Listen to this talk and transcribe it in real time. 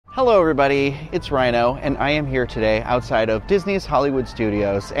Hello everybody, it's Rhino, and I am here today outside of Disney's Hollywood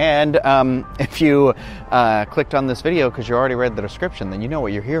Studios. And if you clicked on this video because you already read the description, then you know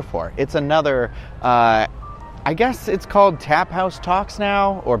what you're here for. It's another, I guess it's called Tap House Talks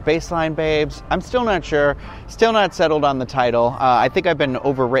now, or Baseline Babes. I'm still not sure, still not settled on the title. I think I've been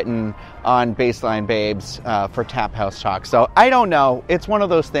overwritten on Baseline Babes for Tap House Talks. So I don't know, it's one of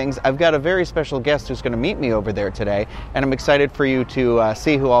those things. I've got a very special guest who's going to meet me over there today, and I'm excited for you to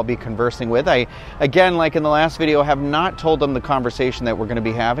see who I'll be conversing with. I, again, like in the last video, have not told them the conversation that we're going to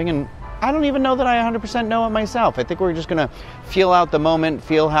be having, and I don't even know that I 100% know it myself. I think we're just going to feel out the moment,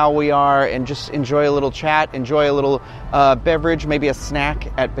 feel how we are, and just enjoy a little chat, enjoy a little beverage, maybe a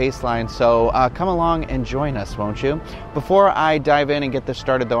snack at Baseline. So come along and join us, won't you? Before I dive in and get this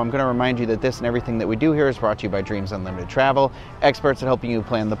started, though, I'm going to remind you that this and everything that we do here is brought to you by Dreams Unlimited Travel, experts at helping you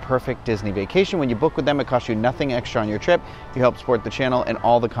plan the perfect Disney vacation. When you book with them, it costs you nothing extra on your trip. You help support the channel and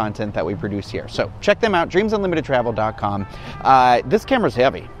all the content that we produce here. So check them out, dreamsunlimitedtravel.com. This camera's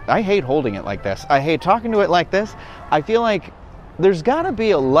heavy. I hate holding it like this. I hate talking to it like this. I feel like there's got to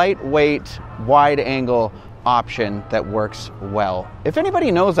be a lightweight, wide-angle option that works well. If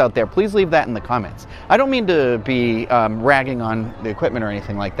anybody knows out there, please leave that in the comments. I don't mean to be ragging on the equipment or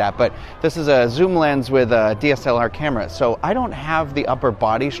anything like that, but this is a zoom lens with a DSLR camera, so I don't have the upper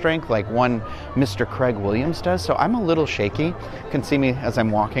body strength like one Mr. Craig Williams does, so I'm a little shaky. You can see me as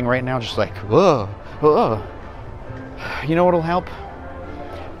I'm walking right now, just like, whoa, whoa. You know what'll help?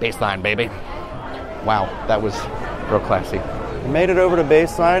 Baseline, baby. Wow, that was real classy. We made it over to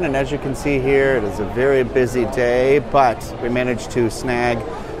Baseline, and as you can see here, it is a very busy day, but we managed to snag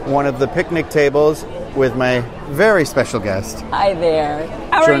one of the picnic tables with my very special guest. Hi there.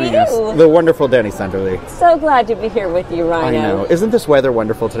 How are you? Us, the wonderful Denny Sunderly. So glad to be here with you, Rhino. I know. Isn't this weather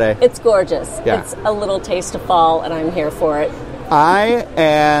wonderful today? It's gorgeous. Yeah. It's a little taste of fall, and I'm here for it. I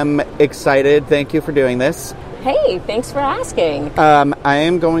am excited. Thank you for doing this. Hey, thanks for asking. I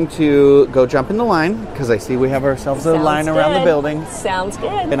am going to go jump in the line because I see we have ourselves a line around the building. Sounds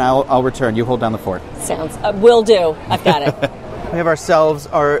good. And I'll return. You hold down the fort. Sounds. Will do. I've got it. We have ourselves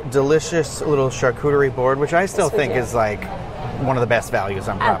our delicious little charcuterie board, which I still think is like one of the best values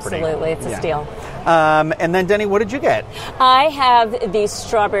on property. Absolutely. It's a steal. And then, Denny, what did you get? I have the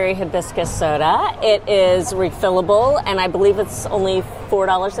strawberry hibiscus soda. It is refillable, and I believe it's only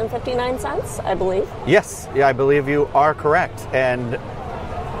 $4.59, I believe. Yes. Yeah, I believe you are correct. And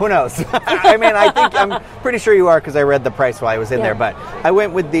who knows? I mean, I'm pretty sure you are because I read the price while I was in there. But I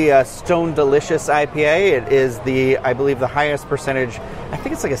went with the Stone Delicious IPA. It is I believe, the highest percentage. I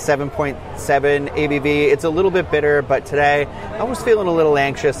think it's like a 7.7 ABV. It's a little bit bitter, but today I was feeling a little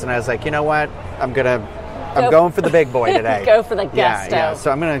anxious, and I was like, you know what? I'm going for the big boy today. Go for the gusto. Yeah.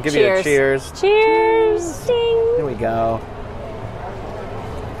 So I'm going to give you a cheers. Cheers. Ding. Here we go.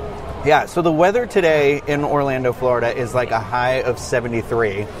 Yeah, so the weather today in Orlando, Florida is like a high of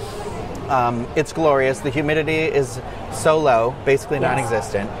 73. It's glorious. The humidity is so low, basically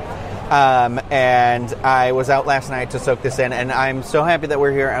non-existent. And I was out last night to soak this in, and I'm so happy that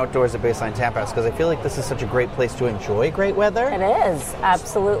we're here outdoors at Baseline Tap House because I feel like this is such a great place to enjoy great weather. It is,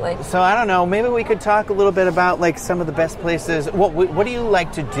 absolutely. So I don't know, maybe we could talk a little bit about like some of the best places. What do you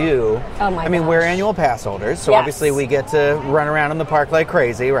like to do? Oh my I mean, gosh. we're annual pass holders, so obviously we get to run around in the park like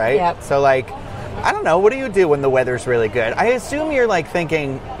crazy, right? Yep. So like, I don't know, what do you do when the weather's really good? I assume you're like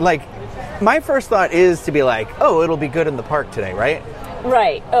thinking, like, my first thought is to be like, oh, it'll be good in the park today, right?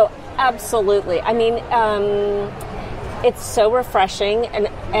 Right. Oh, absolutely. I mean, it's so refreshing,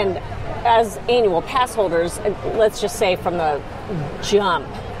 and as annual pass holders, let's just say from the jump,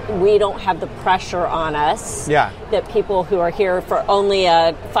 we don't have the pressure on us that people who are here for only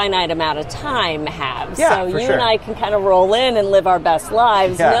a finite amount of time have. So you and I can kind of roll in and live our best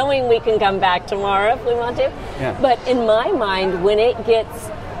lives, knowing we can come back tomorrow if we want to. Yeah. But in my mind, when it gets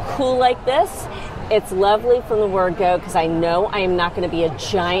cool like this, it's lovely from the word go because I know I am not going to be a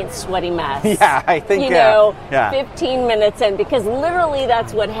giant sweaty mess. Yeah, I think, 15 minutes in, because literally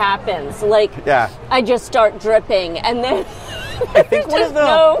that's what happens. Like, I just start dripping, and then I think one of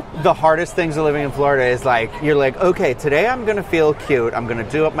the hardest things of living in Florida is like, you're like, okay, today I'm going to feel cute. I'm going to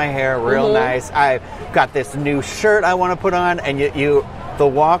do up my hair real nice. I've got this new shirt I want to put on, and the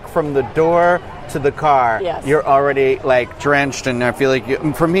walk from the door to the car, you're already like drenched, and I feel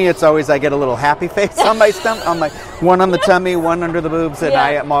like for me it's always I get a little happy face on my stomach, on my one on the tummy, one under the boobs, and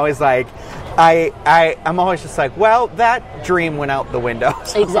I am always like, I'm always just like, well, that dream went out the window.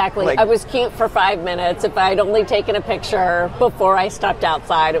 So, exactly. like, I was cute for 5 minutes. If I'd only taken a picture before I stepped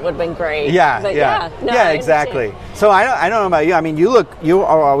outside, it would have been great. But exactly. So I don't know about you. I mean, you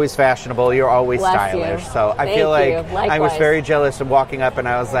are always fashionable. You're always stylish. So I feel like I was very jealous of walking up and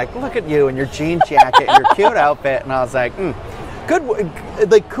I was like, look at you and your jean jacket and your cute outfit. And I was like,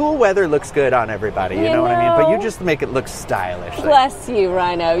 good, like cool weather looks good on everybody, you know what I mean? But you just make it look stylish. Bless you,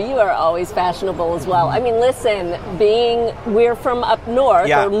 Rhino. You are always fashionable as well. I mean, listen, we're from up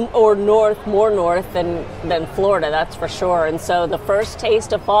north, or more north than Florida, that's for sure. And so the first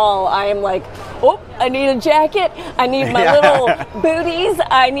taste of fall, I am like, I need a jacket. I need my little booties.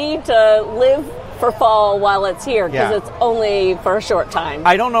 I need to live for fall while it's here, because it's only for a short time.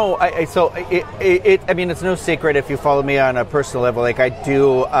 I don't know. I mean, it's no secret if you follow me on a personal level. Like I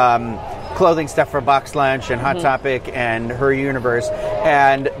do clothing stuff for Box Lunch and Hot Topic and Her Universe,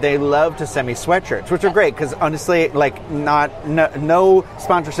 and they love to send me sweatshirts, which are great because honestly, like no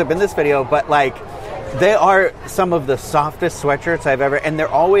sponsorship in this video, but like they are some of the softest sweatshirts I've ever, and they're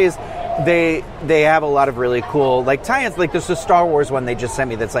always. They have a lot of really cool like tie-ins. Like there's a Star Wars one they just sent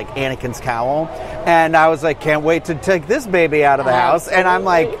me that's like Anakin's cowl, and I was like, can't wait to take this baby out of the house. And I'm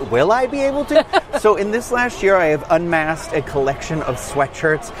like, will I be able to? So in this last year, I have unmasked a collection of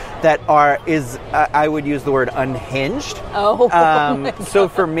sweatshirts that I would use the word unhinged. So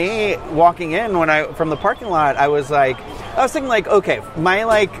for me, walking in from the parking lot, I was thinking like, okay,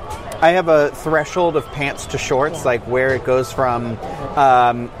 I have a threshold of pants to shorts, like where it goes from,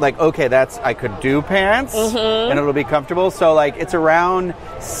 I could do pants and it'll be comfortable. So like it's around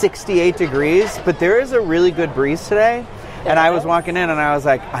 68 degrees, but there is a really good breeze today. And I was walking in and I was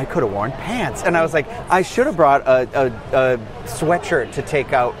like, I could have worn pants. And I was like, I should have brought a sweatshirt to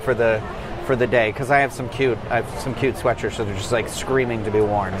take out for the day, because I have some cute sweatshirts, so they're just like screaming to be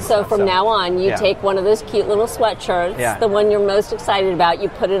worn. So from now on, you take one of those cute little sweatshirts, the one you're most excited about, you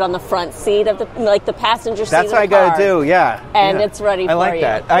put it on the front seat of the passenger seat. That's what I gotta do, and it's ready for you. I like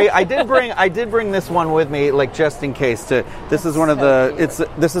that. I did bring this one with me, like just in case. This is one of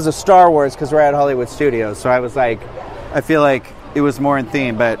this is a Star Wars because we're at Hollywood Studios, so I was like, I feel like it was more in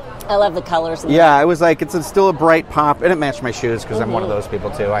theme, but. I love the colors. I was like, it's still a bright pop, and it matched my shoes because I'm one of those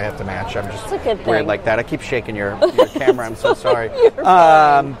people too. I have to match. I'm just weird like that. I keep shaking your camera. I'm so sorry. You're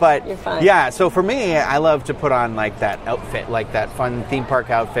fine. But you're fine. So for me, I love to put on like that outfit, like that fun theme park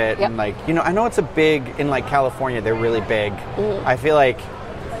outfit, and like I know it's a big in like California. They're really big. I feel like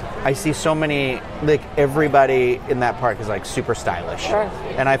I see so many like everybody in that park is like super stylish,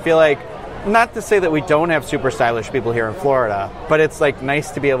 and I feel like. Not to say that we don't have super stylish people here in Florida, but it's like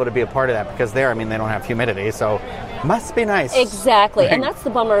nice to be able to be a part of that because they don't have humidity, so must be nice. Exactly, and that's the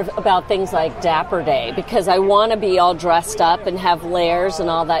bummer about things like Dapper Day, because I want to be all dressed up and have layers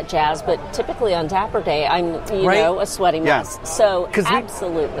and all that jazz, but typically on Dapper Day, I'm a sweaty mess. So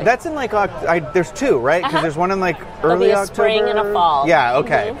absolutely. That's in like, there's two, right? Because there's one in like early October. Spring and a fall. Yeah,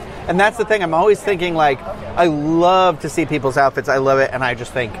 okay. And that's the thing, I'm always thinking like, I love to see people's outfits, I love it, and I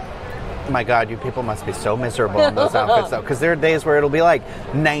just think, my God, you people must be so miserable in those outfits, though, because there are days where it'll be like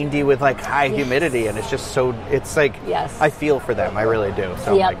 90 with like high humidity, and it's just so. It's like I feel for them, I really do.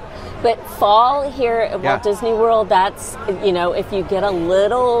 So but fall here at Walt Disney World, that's if you get a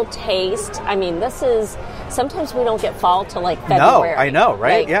little taste. I mean, this is sometimes we don't get fall till like February. No, I know,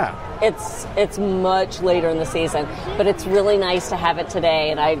 right? It's much later in the season, but it's really nice to have it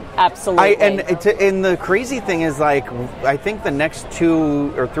today, and I absolutely. And the crazy thing is, like, I think the next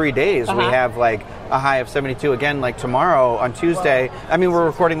 2 or 3 days we have like a high of 72 again. Like tomorrow on Tuesday. I mean, we're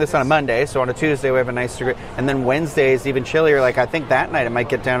recording this on a Monday, so on a Tuesday we have a nice degree, and then Wednesday is even chillier. Like I think that night it might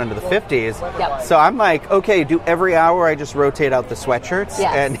get down into the 50s. So I'm like, okay, do every hour I just rotate out the sweatshirts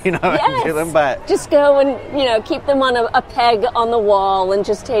and do them, but just go and keep them on a peg on the wall and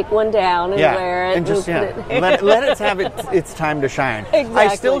just take one down and wear it. And just let it have its time to shine. Exactly.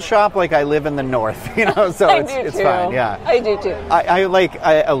 I still shop like I live in the north, so it's fine. Yeah, I do too. I like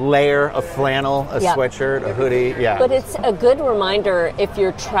a layer, a flannel, a sweatshirt, a hoodie. Yeah, but it's a good reminder if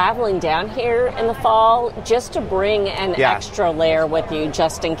you're traveling down here in the fall, just to bring an extra layer with you,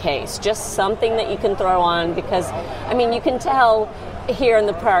 just in case. Just something that you can throw on, because I mean, you can tell here in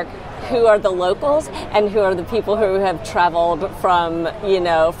the park who are the locals and who are the people who have traveled from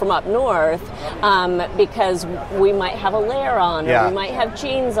up north, because we might have a layer on, or we might have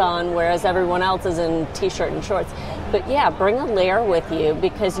jeans on, whereas everyone else is in t-shirt and shorts. But bring a layer with you,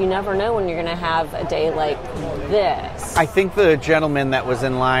 because you never know when you're going to have a day like this. I think the gentleman that was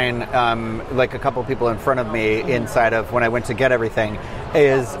in line, like a couple people in front of me inside of when I went to get everything,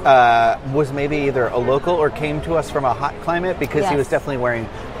 was maybe either a local or came to us from a hot climate, because he was definitely wearing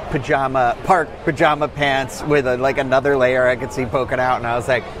park pajama pants with like another layer I could see poking out, and I was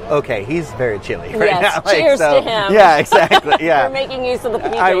like, okay, he's very chilly right now. Like, cheers to him. Yeah, exactly. Yeah, we're making use of the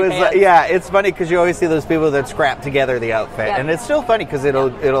PJ I was pants. yeah, it's funny because you always see those people that scrap together the outfit, and it's still funny because it'll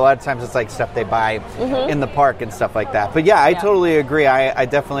a lot of times it's like stuff they buy in the park and stuff like that. But yeah, I totally agree. I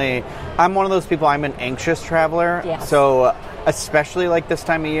definitely, I'm one of those people. I'm an anxious traveler, so especially like this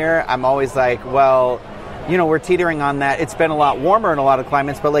time of year, I'm always like, well, you know, we're teetering on that. It's been a lot warmer in a lot of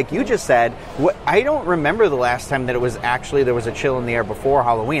climates, but like you just said, I don't remember the last time that it was actually, there was a chill in the air before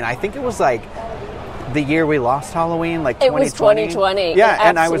Halloween. I think it was like the year we lost Halloween, like 2020. It was 2020. Yeah,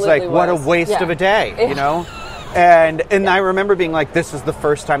 and I was like, what a waste of a day, you know? And I remember being like, this is the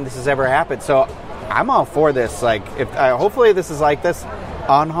first time this has ever happened. So I'm all for this. Like, if hopefully this is like this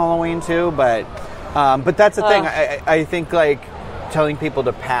on Halloween too, but that's the thing. I think like telling people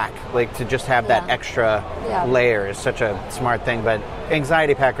to pack, like to just have that extra layer is such a smart thing. But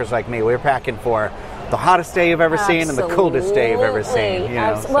anxiety packers like me, we're packing for the hottest day you've ever seen and the coldest day you've ever seen. You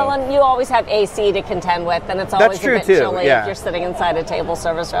know, well, and you always have AC to contend with, and it's always a bit chilly if you're sitting inside a table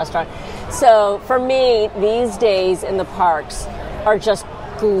service restaurant. So for me, these days in the parks are just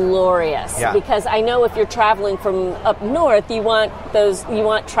glorious because I know if you're traveling from up north, you want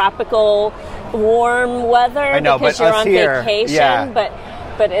tropical warm weather. I know, because you're on vacation, but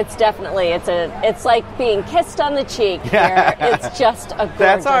it's definitely it's like being kissed on the cheek here. It's just a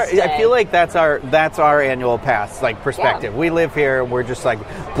gorgeous day. I feel like that's our annual pass like perspective. We live here and we're just like,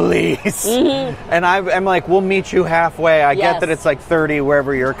 please. And I'm like, we'll meet you halfway. I get that it's like 30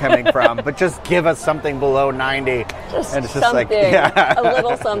 wherever you're coming from, but just give us something below 90. And it's just something, like, a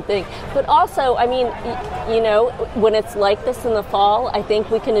little something. But also, I mean, you know, when it's like this in the fall, I think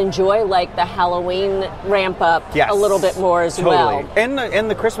we can enjoy like the Halloween ramp up a little bit more as well.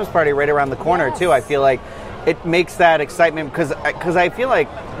 And the Christmas party right around the corner too. I feel like it makes that excitement because I feel like,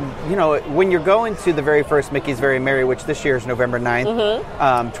 you know, when you're going to the very first Mickey's Very Merry, which this year is November 9th,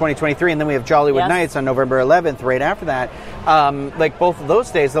 2023, and then we have Jollywood Nights on November 11th right after that. Like both of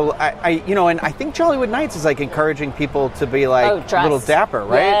those days, you know, and I think Jollywood Nights is like encouraging people to be like little dapper,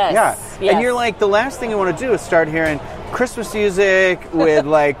 right? Yes. And you're like, the last thing you want to do is start hearing Christmas music with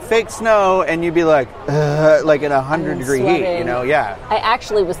like fake snow, and you'd be like in 100-degree heat, you know? Yeah. I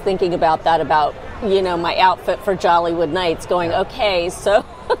actually was thinking about that, you know, my outfit for Jollywood Nights, going, okay, so.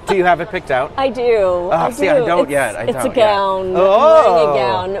 Do you have it picked out? I do. I don't yet. It's a gown. I'm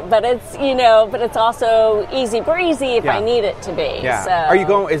wearing a gown, but it's, you know, but it's also easy breezy if I need it to be. Yeah. So. Are you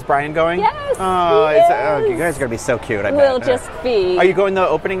going? Is Brian going? Yes. You guys are gonna be so cute. We'll just be. Are you going the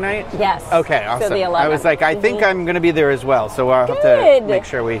opening night? Yes. Okay. Awesome. So the 11th. I was like, I think I'm gonna be there as well, so I'll have to make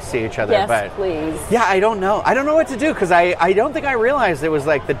sure we see each other. Yes, please. Yeah, I don't know. I don't know what to do because I don't think I realized it was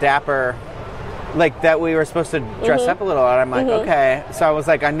like the dapper. Like that we were supposed to dress up a little, and I'm like, okay. So I was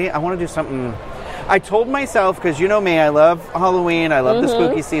like, I want to do something. I told myself, because you know me, I love Halloween, I love the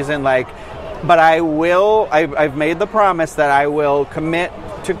spooky season, like, but I've made the promise that I will commit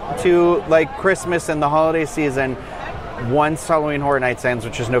to like Christmas and the holiday season once Halloween Horror Nights ends,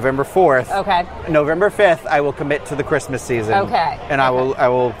 which is November 4th. Okay. November 5th, I will commit to the Christmas season. Okay. And I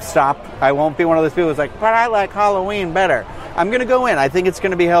will stop. I won't be one of those people who's like, but I like Halloween better. I'm going to go in. I think it's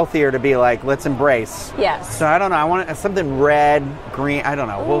going to be healthier to be like, let's embrace. Yes. So I don't know. I want something red, green. I don't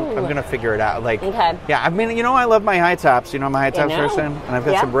know. I'm going to figure it out. Like, yeah, I mean, you know, I love my high tops. You know, my high tops person? And I've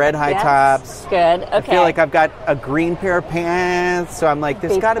got some red high tops. Good. Okay. I feel like I've got a green pair of pants. So I'm like,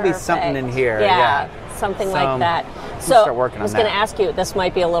 there's got to be something in here. Yeah. Something like that. So I was going to ask you, this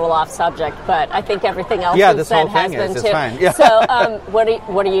might be a little off subject, but I think everything else you said has been too. Fine. Yeah. So what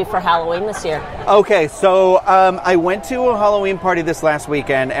are you for Halloween this year? Okay, so I went to a Halloween party this last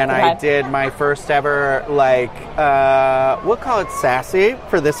weekend, and I did my first ever, like, we'll call it sassy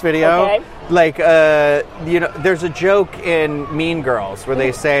for this video. Okay. Like, you know, there's a joke in Mean Girls where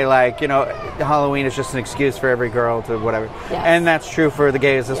they say, like, you know, Halloween is just an excuse for every girl to whatever. Yes. And that's true for the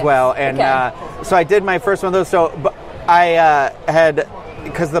gays as well. And so I did my first one of those. So but I had,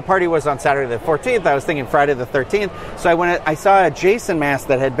 because the party was on Saturday the 14th, I was thinking Friday the 13th. So I saw a Jason mask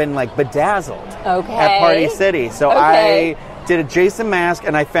that had been, like, bedazzled at Party City. So I did a Jason mask,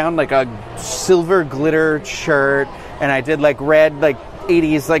 and I found, like, a silver glitter shirt, and I did, like, red, like,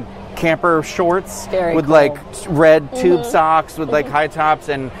 80s, like, camper shorts with like red tube socks with like high tops,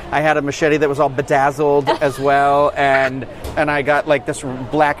 and I had a machete that was all bedazzled as well, and I got like this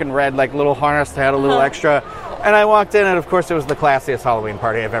black and red like little harness that had a little extra, and I walked in, and of course it was the classiest Halloween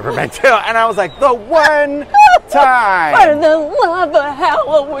party I've ever been to, and I was like, the one time for the love of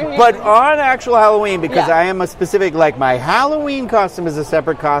Halloween. But on actual Halloween, because I am a specific, like, my Halloween costume is a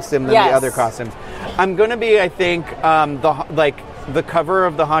separate costume than the other costumes. I'm going to be, I think, the cover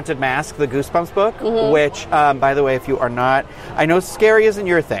of the Haunted Mask, the Goosebumps book, which, by the way, if you are not, I know scary isn't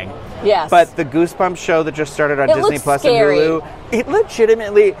your thing. Yes. But the Goosebumps show that just started on It Disney looks Plus scary. and Hulu, it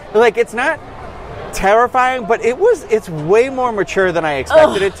legitimately, like, it's not terrifying, but it's way more mature than I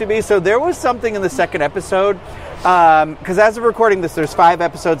expected it to be. So there was something in the second episode, because as of recording this, there's 5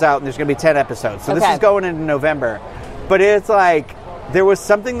 episodes out and there's going to be 10 episodes. So this Okay. is going into November. But it's like, there was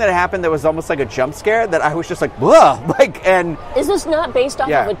something that happened that was almost like a jump scare that I was just like, whoa, like, and Is this not based off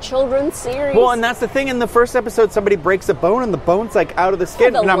Yeah. of a children's series? well, and that's the thing. In the first episode, somebody breaks a bone, and the bone's like out of the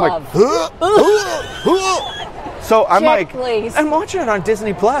skin, the and I'm love. like, so I'm Check, like, please. I'm watching it on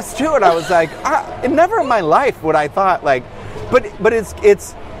Disney Plus too, and I was like, never in my life would I thought like, but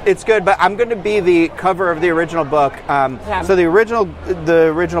it's good. But I'm going to be the cover of the original book. So the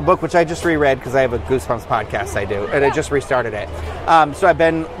original book, which I just reread because I have a Goosebumps podcast I do, and I just restarted it. So I've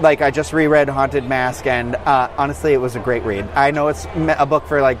been like, I just reread Haunted Mask, and honestly, it was a great read. I know it's a book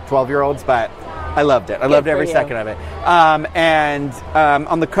for like 12-year-olds, but I loved it. I loved every second of it. And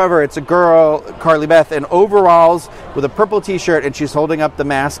on the cover, it's a girl, Carly Beth, in overalls with a purple T-shirt, and she's holding up the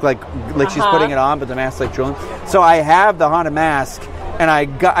mask like she's putting it on, but the mask's like drooling. So I have the Haunted Mask, and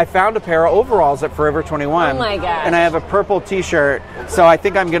I found a pair of overalls at Forever 21. Oh my gosh. And I have a purple T-shirt, so I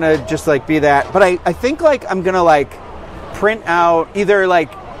think I'm gonna just like be that. But I think like I'm gonna like print out either like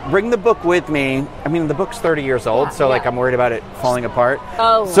bring the book with me. I mean, the book's 30 years old, so like I'm worried about it falling apart.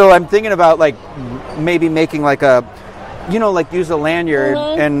 Oh. So I'm thinking about like maybe making like a, like use a lanyard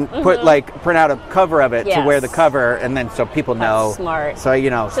and print out a cover of it to wear the cover, and then so people know. That's smart. So so they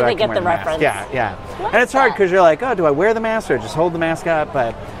I can get wear the mask. reference. Yeah. Love And it's hard that. because you're like, oh, do I wear the mask or just hold the mask up?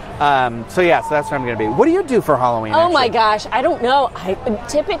 But so that's what I'm going to be. What do you do for Halloween? Oh my actually? gosh, I don't know.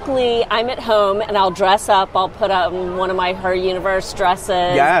 Typically, I'm at home and I'll dress up. I'll put on one of my Her Universe dresses.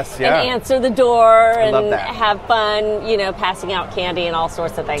 Yes, yeah. And answer the door and love that. have fun, passing out candy and all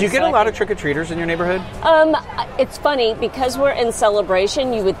sorts of things. Do you get So a I lot of think- trick-or-treaters in your neighborhood? It's funny because we're in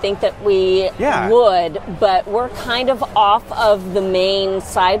Celebration. You would think that we Yeah. would, but we're kind of off of the main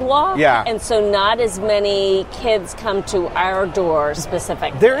sidewalk. Yeah. And so not as many kids come to our door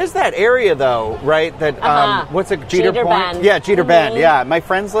specifically. There is that area, though, right? That what's it? Jeter Jeter Point. Bend. Yeah, Jeter Bend. Mhm. Yeah, my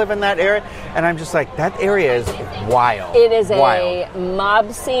friends live in that area, and I'm just like, that area is wild. It is wild. a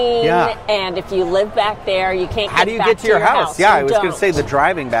mob scene, Yeah. and if you live back there, you can't. How do you back get to your house? Yeah, You I was going to don't. say the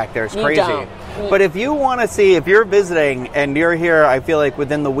driving back there is You crazy. don't. But if you want to see, if you're visiting and you're here, I feel like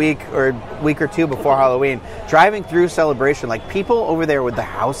within the week or two before Halloween, driving through Celebration, like people over there with the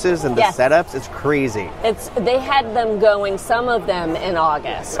houses and the Yes. setups, it's crazy. They had them going, some of them in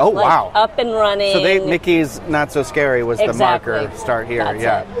August. Oh, like, wow. Up and running. So Mickey's Not So Scary was the Exactly. marker start here. That's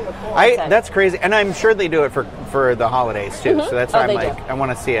yeah, it. That's it. That's crazy, and I'm sure they do it for the holidays too. So that's why I'm they like, do. I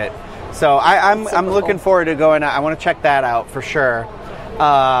want to see it. So I'm super looking cool. forward to going. I want to check that out for sure. Go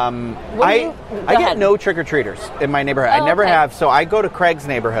I get ahead. no trick or treaters in my neighborhood. I Oh, never okay. have. So I go to Craig's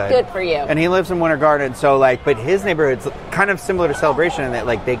neighborhood. Good for you. And he lives in Winter Garden. So but his neighborhood's kind of similar to Celebration in that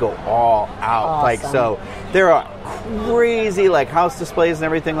like they go all out. Awesome. Like so there are crazy like house displays and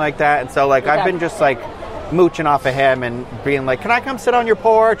everything like that. And so like I've Okay. been just like mooching off of him and being like, can I come sit on your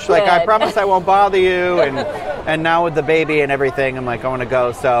porch? Like I Good. promise I won't bother you. And now with the baby and everything, I'm like I want to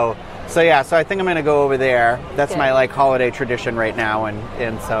go. So I think I'm going to go over there. That's Good. my like holiday tradition right now,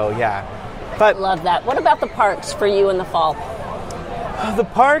 and so yeah. But Love that. What about the parks for you in the fall? the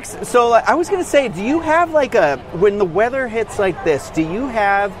parks. So like, I was going to say, do you have like when the weather hits like this? Do you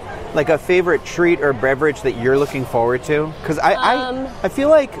have like a favorite treat or beverage that you're looking forward to? Because I feel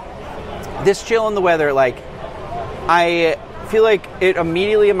like this chill in the weather, like I feel like it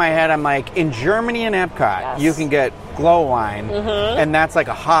immediately in my head. I'm like in Germany and Epcot, Yes. you can get glow wine, and that's like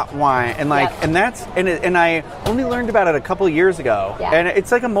a hot wine, and like Yep. and that's and I only learned about it a couple of years ago, Yeah. and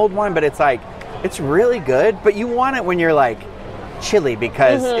it's like a mulled wine, but it's like it's really good. But you want it when you're like chilly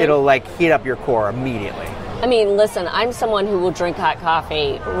because it'll like heat up your core immediately. I mean, listen, I'm someone who will drink hot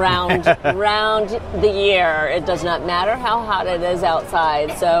coffee round the year. It does not matter how hot it is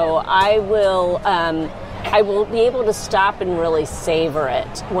outside. So I will be able to stop and really savor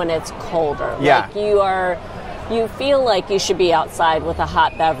it when it's colder. Yeah. Like you feel like you should be outside with a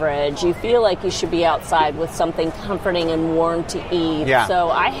hot beverage. You feel like you should be outside with something comforting and warm to eat. Yeah. So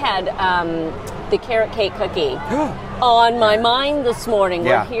I had the carrot cake cookie on my mind this morning.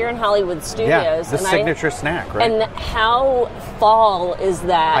 Yeah. We're here in Hollywood Studios. Yeah, the and signature snack, right? And how fall is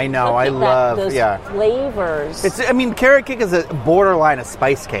that? I know, Look I at love- those yeah. flavors. Carrot cake is a borderline a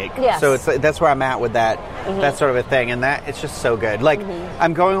spice cake. Yes. So that's where I'm at with that sort of a thing, and that it's just so good. Like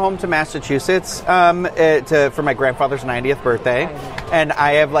I'm going home to Massachusetts for my grandfather's 90th birthday, and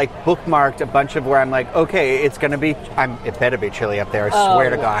I have like bookmarked a bunch of where I'm like, okay, it's gonna be. It better be chilly up there. I swear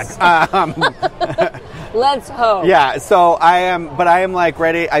to yes. God. Let's hope. Yeah, so I am like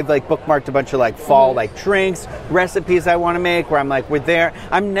ready. I've like bookmarked a bunch of like fall like drinks, recipes I want to make where I'm like, we're there.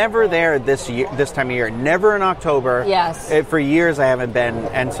 I'm never there this time of year. Never in October. Yes. For years I haven't been,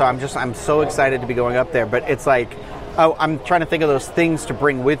 and so I'm so excited to be going up there. But it's like, I'm trying to think of those things to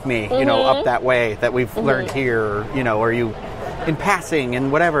bring with me, you know, up that way that we've learned here, you know, or you in passing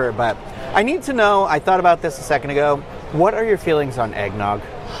and whatever. But I need to know, I thought about this a second ago, what are your feelings on eggnog?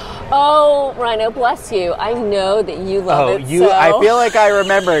 Oh, Rhino, bless you. I know that you love it. I feel like I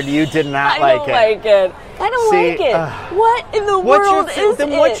remembered you did not I like don't like it. I don't like it. What in the world is it?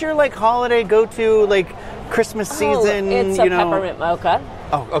 What's your like holiday go-to, like Christmas season? It's a peppermint mocha.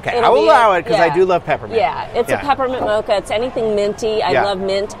 Oh, okay. I will allow it because I do love peppermint. Yeah, it's a peppermint mocha. It's anything minty. I love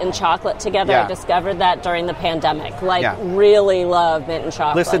mint and chocolate together. Yeah. I discovered that during the pandemic. Really love mint and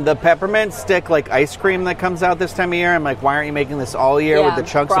chocolate. Listen, the peppermint stick like ice cream that comes out this time of year, I'm like, why aren't you making this all year with the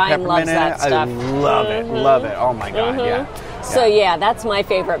chunks Brian of loves peppermint in that it? stuff. I love it. Love it. Oh my God, yeah. So that's my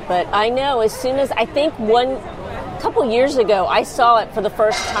favorite. But I know as soon as I think a couple years ago, I saw it for the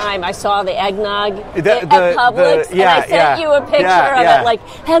first time. I saw the eggnog at Publix, and I sent you a picture of it, like,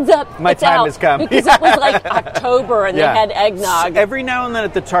 heads up, my it's time out. has come. Because it was like October, and they had eggnog. Every now and then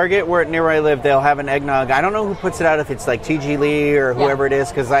at the Target near where I live, they'll have an eggnog. I don't know who puts it out, if it's like TG Lee or whoever it is,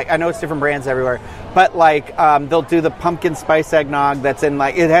 because I know it's different brands everywhere. But like, they'll do the pumpkin spice eggnog that's in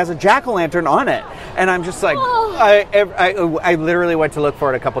like, it has a jack-o'-lantern on it. And I'm just like, I literally went to look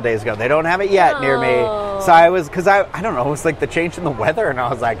for it a couple days ago. They don't have it yet near me. So I was, because I don't know, it was like the change in the weather, and I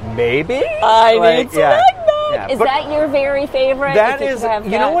was like, maybe? I need some eggnog. Yeah. Is that your very favorite? That is,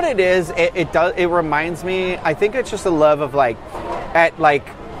 you know what it is? It reminds me, I think it's just a love of like, at like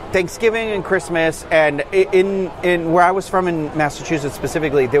Thanksgiving and Christmas, and in where I was from in Massachusetts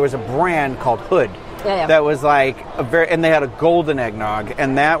specifically, there was a brand called Hood. That was like and they had a golden eggnog,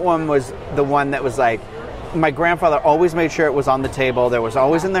 and that one was the one that was like, my grandfather always made sure it was on the table. There was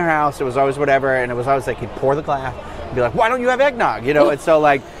always in their house. It was always whatever, and it was always like he'd pour the glass and be like, "Why don't you have eggnog?" You know. And so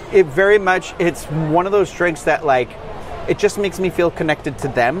like it's one of those drinks that like it just makes me feel connected to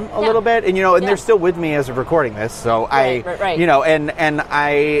them a little bit, and and they're still with me as of recording this. So right. And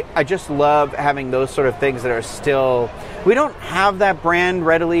I just love having those sort of things that are still. We don't have that brand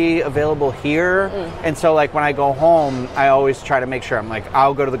readily available here. And so like when I go home, I always try to make sure, I'm like,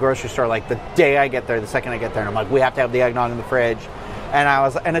 I'll go to the grocery store like the day I get there, the second I get there, and I'm like, we have to have the eggnog in the fridge.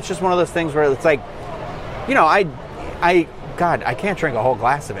 And it's just one of those things where it's like, God, I can't drink a whole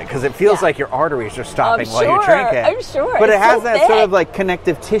glass of it because it feels like your arteries are stopping while you drink it. I'm sure. But it has so that thick. sort of like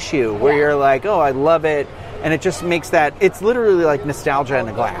connective tissue where you're like, oh, I love it. And it just makes that, it's literally like nostalgia in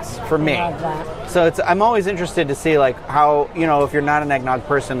a glass for me. I love that. So I'm always interested to see like how, if you're not an eggnog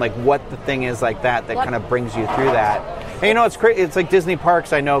person, like what the thing is like that kind of brings you through that. And it's crazy. It's like Disney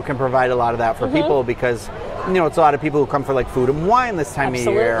parks, I know, can provide a lot of that for people because, it's a lot of people who come for like food and wine this time of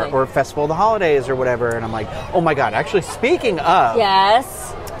year or Festival of the Holidays or whatever. And I'm like, oh my God, actually speaking of.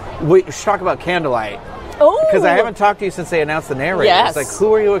 Yes. We should talk about Candlelight. Because I haven't talked to you since they announced the narrators. Yes. Like,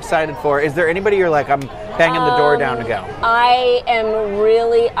 who are you excited for? Is there anybody you're like, I'm banging the door down to go?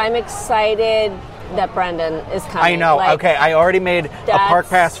 I'm excited that Brendan is coming. I know. Like, okay, I already made a park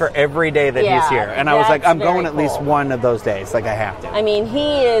pass for every day that he's here. And I was like, I'm going at least one of those days. Like, I have to. I mean,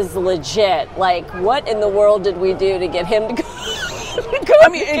 he is legit. Like, what in the world did we do to get him to go?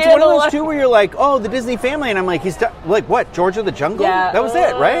 It's one of those two where you're like, oh, the Disney family, and I'm like, like what? George of the Jungle? Yeah, that was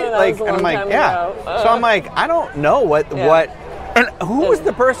it, right? That was a long time ago. So I'm like, I don't know what. And who was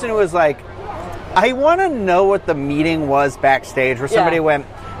the person who was like, I want to know what the meeting was backstage where somebody went,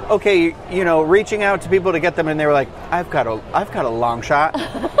 okay, reaching out to people to get them, and they were like, I've got a long shot,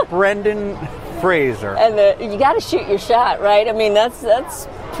 Brendan Fraser, and you got to shoot your shot, right? I mean, that's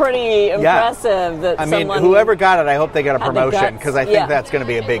pretty impressive. That whoever got it, I hope they got a promotion because I think that's going to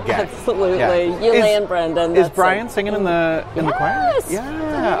be a big get. Absolutely, you land Brendan. Is Brian singing in the choir?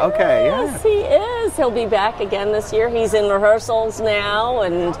 Yeah. Okay. Yes, he is. He'll be back again this year. He's in rehearsals now,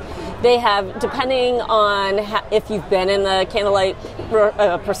 and they have, depending on if you've been in the Candlelight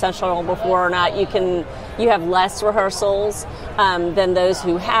processional before or not, you have less rehearsals. than those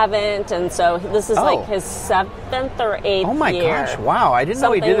who haven't. And so this is like his 7th or 8th year. Oh my gosh, wow. I didn't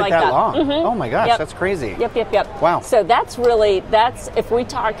know he did it that long. Oh my gosh, that's crazy. Yep. Wow. So that's if we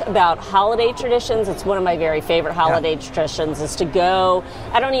talk about holiday traditions, it's one of my very favorite holiday traditions is to go.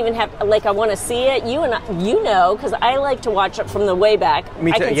 I don't even have, like, I want to see it. You know, because I like to watch it from the way back.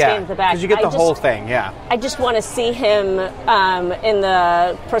 Me too, I can stand at the back. Because you get the whole thing, I just want to see him in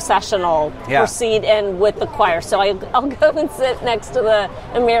the processional proceed in with the choir. So I'll go and sit next to the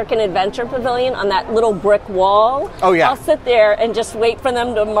American Adventure Pavilion on that little brick wall. Oh, yeah. I'll sit there and just wait for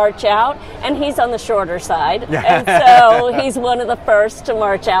them to march out. And he's on the shorter side. And so he's one of the first to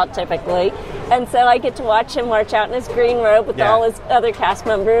march out typically. And so I get to watch him march out in his green robe with all his other cast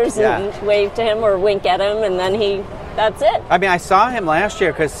members and wave to him or wink at him. And then that's it. I mean, I saw him last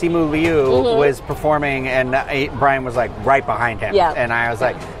year because Simu Liu was performing, and Brian was like right behind him. Yeah. And I was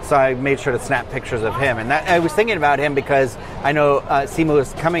like, so I made sure to snap pictures of him. And I was thinking about him because I know Simu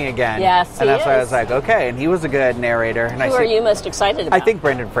is coming again. Yes, and that's why I was like, okay. And he was a good narrator. And Who are you most excited about? I think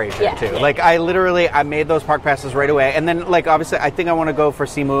Brendan Fraser too. Like I made those park passes right away, and then like obviously I think I want to go for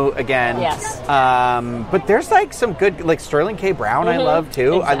Simu again. Yes. But there's like some good, like Sterling K. Brown I love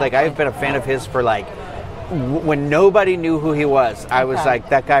too. Exactly. I've been a fan of his for like. When nobody knew who he was, I was like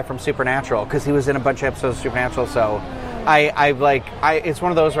that guy from Supernatural because he was in a bunch of episodes of Supernatural. So, it's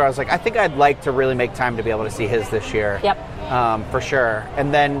one of those where I was like, I think I'd like to really make time to be able to see his this year. Yep. For sure.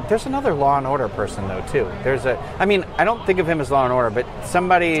 And then there's another Law and Order person though too. I don't think of him as Law and Order, but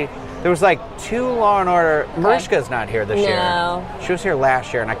there was like 2 Law and Order. Mariska's not here this year. She was here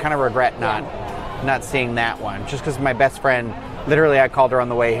last year, and I kind of regret not seeing that one just because my best friend. Literally, I called her on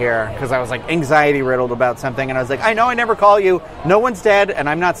the way here because I was like anxiety riddled about something, and I was like, I know I never call you. No one's dead, and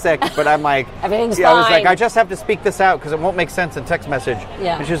I'm not sick, but I'm like, everything's fine. I was like, I just have to speak this out because it won't make sense in text message.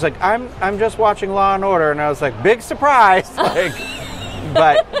 Yeah. And she was like, I'm just watching Law and Order, and I was like, big surprise.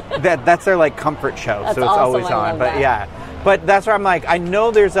 But that's their like comfort show, that's so it's awesome. always on. But but that's where I'm like, I know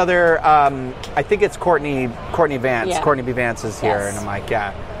there's other. I think it's Courtney Vance. Yeah. Courtney B. Vance is here, and I'm like,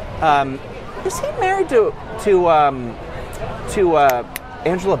 is he married to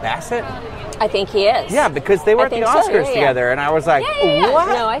Angela Bassett? I think he is. Yeah, because they were at the Oscars together, and I was like, what?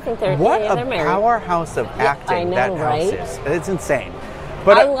 No, I think they're married. Powerhouse of acting I know, that right? house is. It's insane.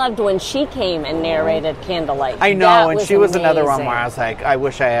 But I loved when she came and narrated Candlelight. I know, and she was amazing. another one where I was like, I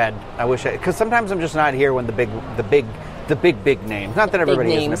wish, because sometimes I'm just not here when the big names. Not that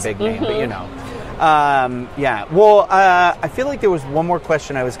everybody isn't a big name, but you know. Well, I feel like there was one more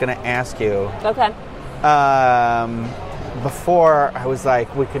question I was going to ask you. Okay. Before I was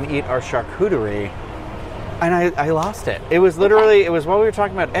like, we can eat our charcuterie, and I lost it. It was literally, it was while we were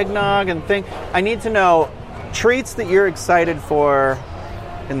talking about eggnog and thing. I need to know treats that you're excited for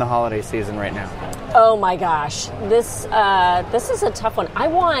in the holiday season right now. Oh my gosh, this is a tough one. I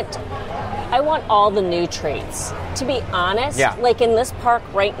want all the new treats. To be honest, like in this park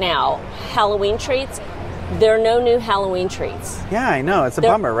right now, Halloween treats. There are no new Halloween treats. Yeah, I know. It's a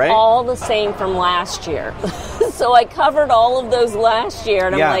bummer, right? All the same from last year. So I covered all of those last year,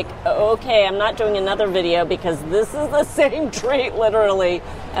 and I'm like, okay, I'm not doing another video because this is the same treat literally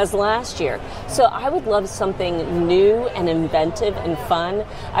as last year. So I would love something new and inventive and fun.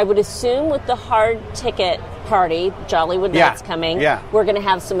 I would assume with the hard ticket party, Jollywood Nights coming, we're going to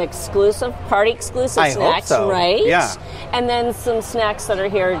have some party exclusive snacks, hope so. Right? Yeah. And then some snacks that are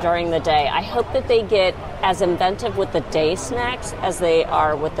here during the day. I hope that they get as inventive with the day snacks as they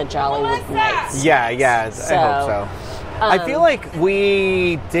are with the Jollywood Nights. Yeah, I hope so. I feel like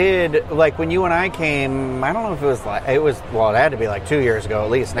we did, like when you and I came, I don't know if it had to be like 2 years ago at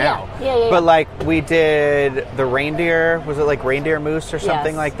least now. Yeah. But like we did the reindeer, was it like reindeer mousse or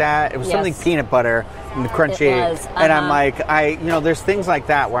something like that? It was something peanut butter and crunchy. It was. And I'm like, there's things like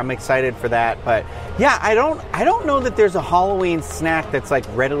that where I'm excited for that. But yeah, I don't know that there's a Halloween snack that's like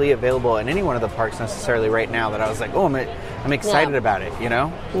readily available in any one of the parks necessarily right now that I was like, oh, I'm excited about it, you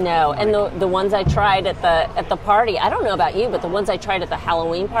know? No, and the ones I tried at the party, I don't know about you, but the ones I tried at the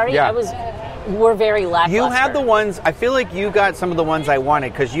Halloween party, were very lackluster. You had the ones, I feel like you got some of the ones I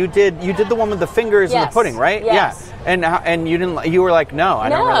wanted, because you did the one with the fingers and the pudding, right? Yes. Yeah. And you were like, no, I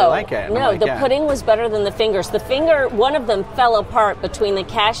don't really like it. And no, the pudding was better than the fingers. The finger, one of them fell apart between the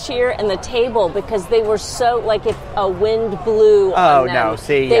cashier and the table because they were so, like if a wind blew on them,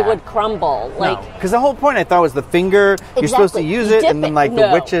 they would crumble. Because the whole point I thought was the finger, you're supposed to use it, and then like the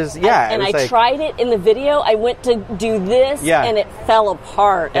witches, And I tried it in the video. I went to do this, and it fell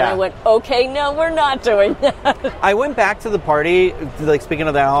apart. And I went, okay, no, we're not doing that. I went back to the party, like speaking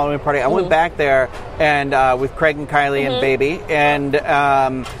of that Halloween party, I went back there and with Craig and Kylie and Baby, and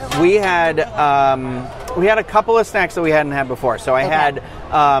we had a couple of snacks that we hadn't had before. So I had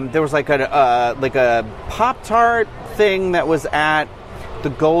there was like a Pop-Tart thing that was at the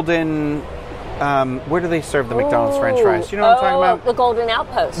Golden. Where do they serve the McDonald's French fries? You know what I'm talking about? The Golden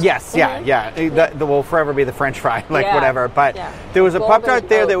Outpost. Yes, yeah. That will forever be the French fry, whatever. But there was a Golden Pop-Tart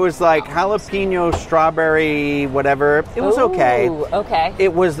there that was like Outpost. jalapeno, strawberry, whatever. It was okay. Okay.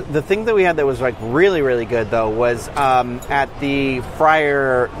 It was the thing that we had that was like really, really good though was at the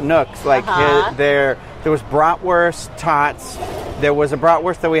Friar Nooks. Like there was bratwurst, tots. There was a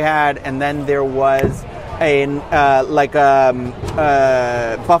bratwurst that we had, and then there was a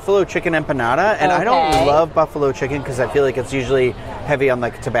buffalo chicken empanada, and I don't love buffalo chicken because I feel like it's usually heavy on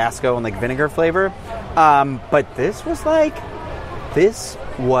like Tabasco and like vinegar flavor. But this was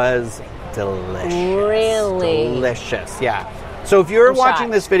delicious. Really? Delicious, yeah. So if you're watching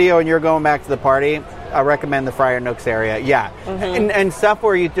this video and you're going back to the party, I recommend the Friar Nooks area. Yeah. And stuff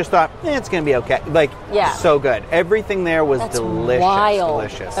where you just thought, it's going to be okay. Like, so good. Everything there was delicious. Wild.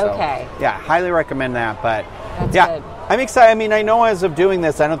 Delicious. So, okay. yeah, highly recommend that. But, That's good. I'm excited. I mean, I know as of doing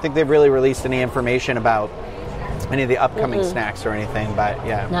this, I don't think they've really released any information about any of the upcoming snacks or anything, but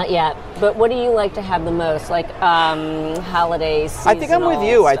yeah. Not yet. But what do you like to have the most? Like holidays, I think I'm with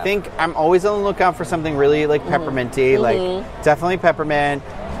you. Stuff. I think I'm always on the lookout for something really like pepperminty, like definitely peppermint.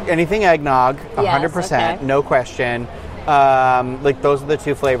 Anything eggnog, 100%, no question. Like those are the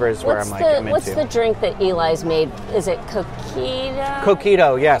two flavors where I'm into. What's the drink that Eli's made? Is it coquito?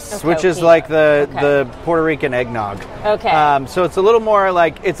 Coquito, yes, which is like the Puerto Rican eggnog. Okay. So it's a little more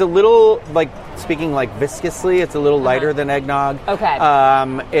like, it's a little like, speaking like viscously, it's a little lighter than eggnog. Okay.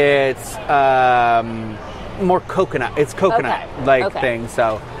 It's more coconut. It's coconut thing.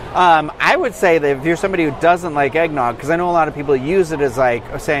 So I would say that if you're somebody who doesn't like eggnog, because I know a lot of people use it as like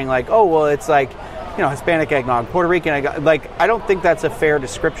saying like, oh well, it's like, you know, Hispanic eggnog, Puerto Rican eggnog. Like, I don't think that's a fair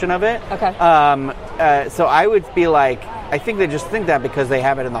description of it. Okay. So I would be like, I think they just think that because they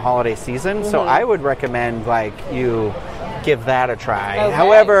have it in the holiday season. So I would recommend like you give that a try. Okay.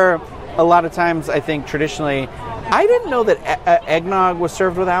 However, a lot of times I think traditionally, I didn't know that eggnog was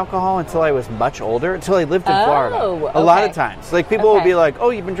served with alcohol until I was much older, until I lived in Florida. A lot of times. Like people will be like, oh,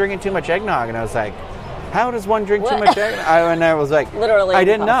 you've been drinking too much eggnog. And I was like, how does one drink too much eggnog? And I was like, literally I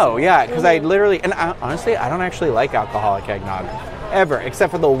didn't know. Yeah, because I literally, and honestly, I don't actually like alcoholic eggnog ever,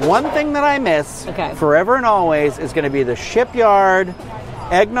 except for the one thing that I miss forever and always is going to be the Shipyard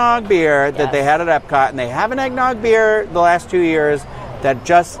eggnog beer that they had at Epcot. And they have an eggnog beer the last 2 years that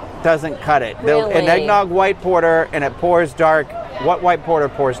just doesn't cut it. Really? An eggnog white porter, and it pours dark. What white porter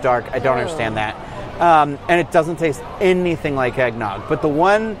pours dark? I don't understand that. And it doesn't taste anything like eggnog. But the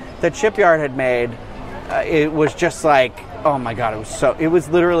one that Shipyard had made, it was just like, oh my god, it was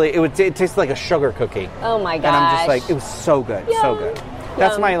literally, it tasted like a sugar cookie. Oh my gosh. And I'm just like, it was so good, so good.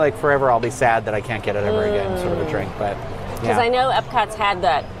 That's my like forever I'll be sad that I can't get it ever again sort of a drink, but because I know Epcot's had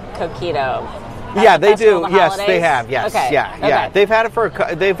that coquito. Yeah, they do. Yes, holidays? they have. Yes, yeah. They've had it for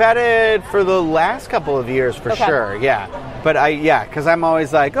the last couple of years for sure. Yeah, but because I'm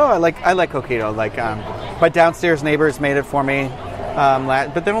always like, oh, I like coquito. Like, my downstairs neighbors made it for me,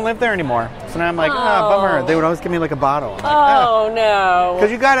 but they don't live there anymore. So now I'm like, bummer. They would always give me like a bottle. I'm like, no.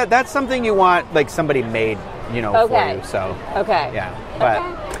 Because you got it. That's something you want, like somebody made, for you. So yeah, but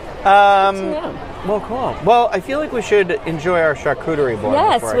well, cool. Well, I feel like we should enjoy our charcuterie board.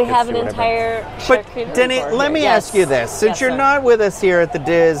 Yes, we have an entire charcuterie board. But Denny, let me ask you this: since you're not with us here at the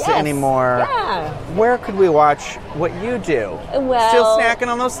Diz anymore, where could we watch what you do? Well, still snacking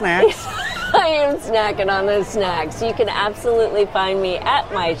on those snacks. I am snacking on those snacks. You can absolutely find me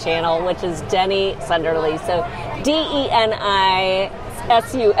at my channel, which is Denny Sunderly. So DENISUNDERLY.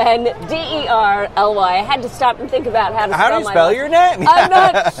 I had to stop and think about how to spell How do you spell your name? I'm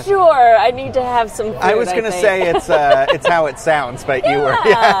not sure. I need to have some food, I was going to say it's how it sounds, but you were.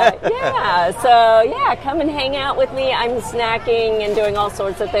 So come and hang out with me. I'm snacking and doing all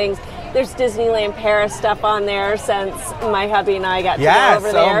sorts of things. There's Disneyland Paris stuff on there since my hubby and I got to go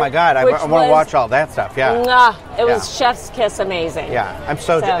over there. Oh my God, I want to watch all that stuff. Yeah, it was chef's kiss amazing.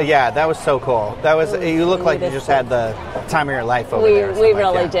 Yeah, that was so cool. That was you look like you just had the time of your life over there. We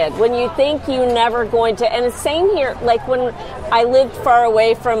really did. When you think you're never going to, and the same here. Like when I lived far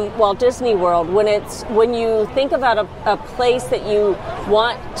away from Walt Disney World, when you think about a place that you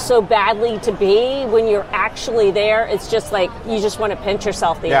want so badly to be, when you're actually there, it's just like you just want to pinch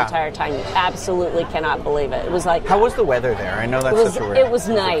yourself the entire time. You absolutely cannot believe it. It was like, how was the weather there? I know that's such a rare. It was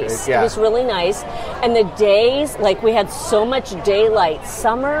nice. It was really nice, and the days, like we had so much daylight.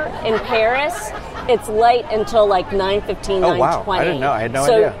 Summer in Paris, it's light until like 9:15, 9:20. Oh wow! I didn't know. I had no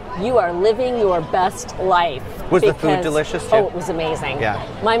idea. So you are living your best life. Was the food delicious too? Oh, it was amazing. Yeah.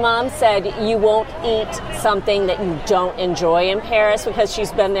 My mom said you won't eat something that you don't enjoy in Paris because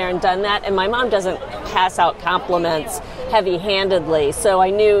she's been there and done that. And my mom doesn't pass out compliments heavy-handedly. So I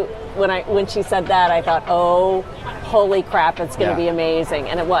knew when she said that, I thought, oh, holy crap, it's going to be amazing.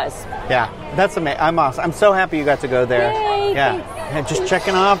 And it was. Yeah, that's amazing. I'm awesome. I'm so happy you got to go there. Yay, yeah. And just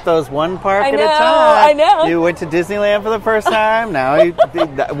checking off those one park at a time. I know. You went to Disneyland for the first time. Now,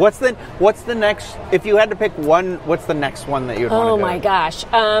 what's the next? If you had to pick one, what's the next one that you'd want to go? Oh my gosh!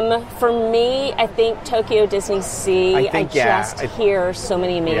 For me, I think Tokyo Disney Sea. I just hear so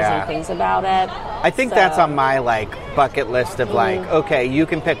many amazing things about it. I think that's on my bucket list of okay, you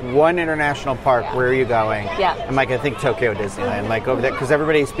can pick one international park. Where are you going? Yeah. I'm I think Tokyo Disneyland, over there, because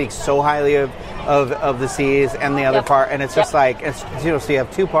everybody speaks so highly of the seas and the other part, and it's just so you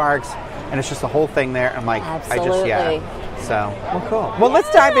have two parks, and it's just the whole thing there. I'm absolutely. So, well, cool. Well,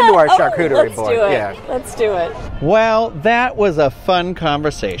 let's dive into our charcuterie board. Let's do it. Well, that was a fun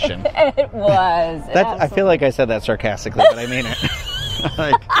conversation. It was. I feel like I said that sarcastically, but I mean it.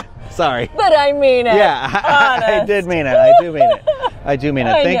 Sorry. But I mean it. Yeah, I did mean it. I do mean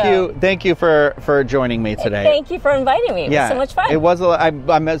it. Thank you for joining me today. Thank you for inviting me. It was so much fun. It was.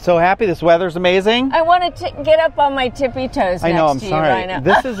 I'm so happy. This weather's amazing. I wanted to get up on my tippy toes. I know. I'm sorry.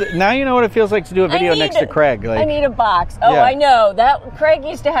 This is now. You know what it feels like to do a video next to Craig. I need a box. Oh, yeah. I know that Craig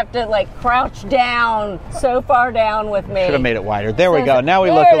used to have to crouch down so far down with me. Should have made it wider. There we go. Now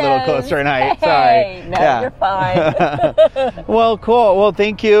we look a little closer. And sorry. No, you're fine. Well, cool. Well,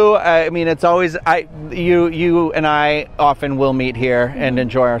 thank you. I mean, it's always you and I often will meet here and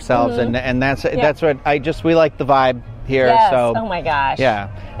enjoy ourselves, and that's what we like the vibe here. Yes. So oh my gosh,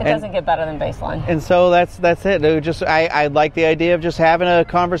 it doesn't get better than Baseline. And so that's it. I like the idea of just having a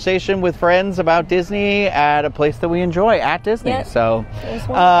conversation with friends about Disney at a place that we enjoy at Disney. Yep. So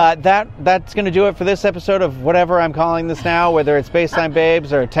that's going to do it for this episode of whatever I'm calling this now, whether it's Baseline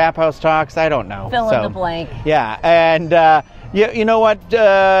Babes or Tap House Talks. I don't know. Fill in the blank. Yeah, and. You know what?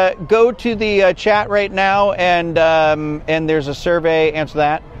 Go to the chat right now, and there's a survey. Answer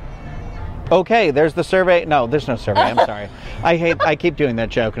that. Okay, there's the survey. No, there's no survey. I'm sorry. I keep doing that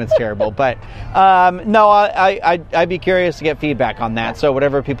joke, and it's terrible. But no, I'd be curious to get feedback on that. So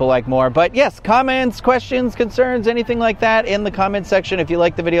whatever people like more. But yes, comments, questions, concerns, anything like that in the comment section. If you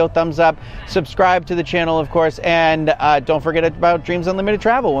like the video, thumbs up. Subscribe to the channel, of course, and don't forget about Dreams Unlimited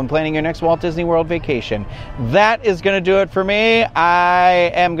Travel when planning your next Walt Disney World vacation. That is going to do it for me.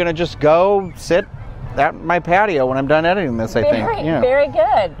 I am going to just go sit at my patio when I'm done editing this, I think. Yeah. Very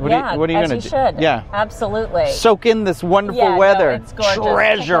good. What are you going to do? Should. Yeah. Absolutely. Soak in this wonderful weather. No, it's gorgeous.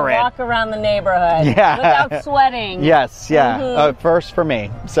 Treasure it. Walk around the neighborhood. Yeah. Without sweating. Yes, yeah. Mm-hmm. First for me.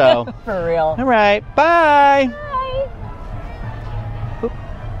 So. For real. All right. Bye. Bye. Oop.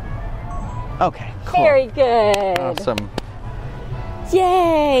 Okay, cool. Very good. Awesome.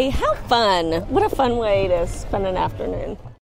 Yay. How fun. What a fun way to spend an afternoon.